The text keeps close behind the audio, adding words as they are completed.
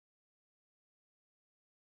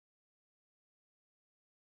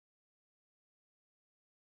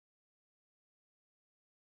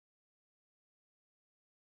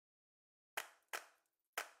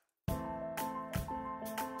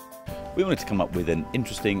We wanted to come up with an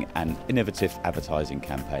interesting and innovative advertising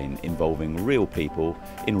campaign involving real people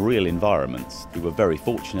in real environments. We were very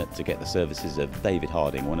fortunate to get the services of David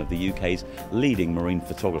Harding, one of the UK's leading marine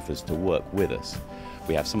photographers, to work with us.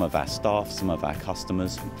 We have some of our staff, some of our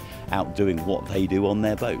customers out doing what they do on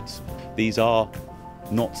their boats. These are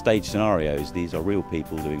not staged scenarios, these are real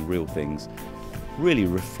people doing real things, really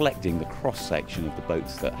reflecting the cross-section of the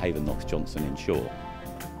boats that Haven Knox-Johnston insure.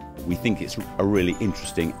 We think it's a really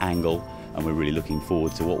interesting angle, and we're really looking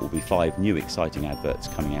forward to what will be 5 new exciting adverts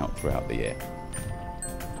coming out throughout the year.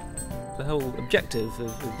 The whole objective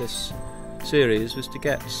of this series was to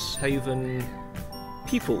get Haven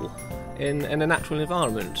people in a natural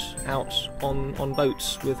environment, out on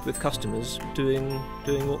boats with customers, doing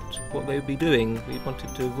what they would be doing. We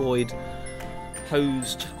wanted to avoid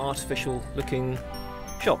posed, artificial looking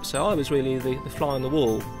shots, so I was really the fly on the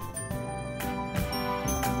wall.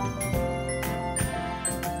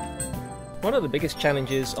 One of the biggest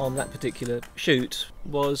challenges on that particular shoot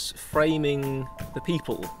was framing the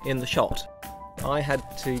people in the shot. I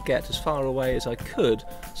had to get as far away as I could,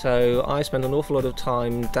 so I spent an awful lot of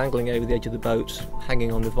time dangling over the edge of the boat,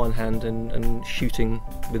 hanging on with one hand and shooting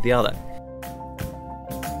with the other.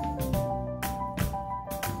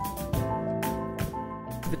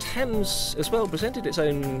 The Thames as well presented its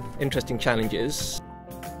own interesting challenges.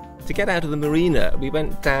 To get out of the marina, we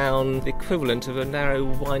went down the equivalent of a narrow,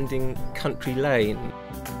 winding country lane.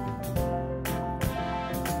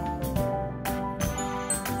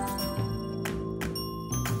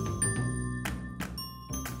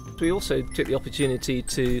 We also took the opportunity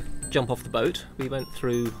to jump off the boat. We went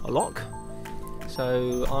through a lock,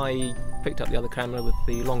 so I picked up the other camera with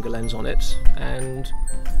the longer lens on it and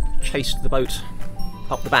chased the boat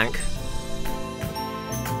up the bank.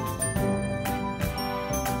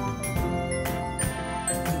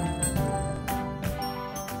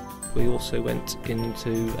 We also went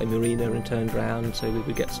into a marina and turned round so we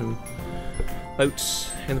would get some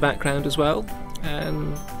boats in the background as well.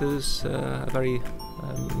 And there's a very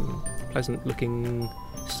pleasant looking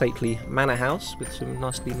stately manor house with some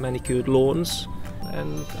nicely manicured lawns,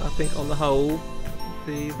 and I think on the whole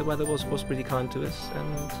the weather was pretty kind to us,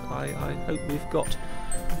 and I hope we've got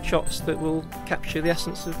shots that will capture the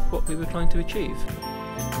essence of what we were trying to achieve.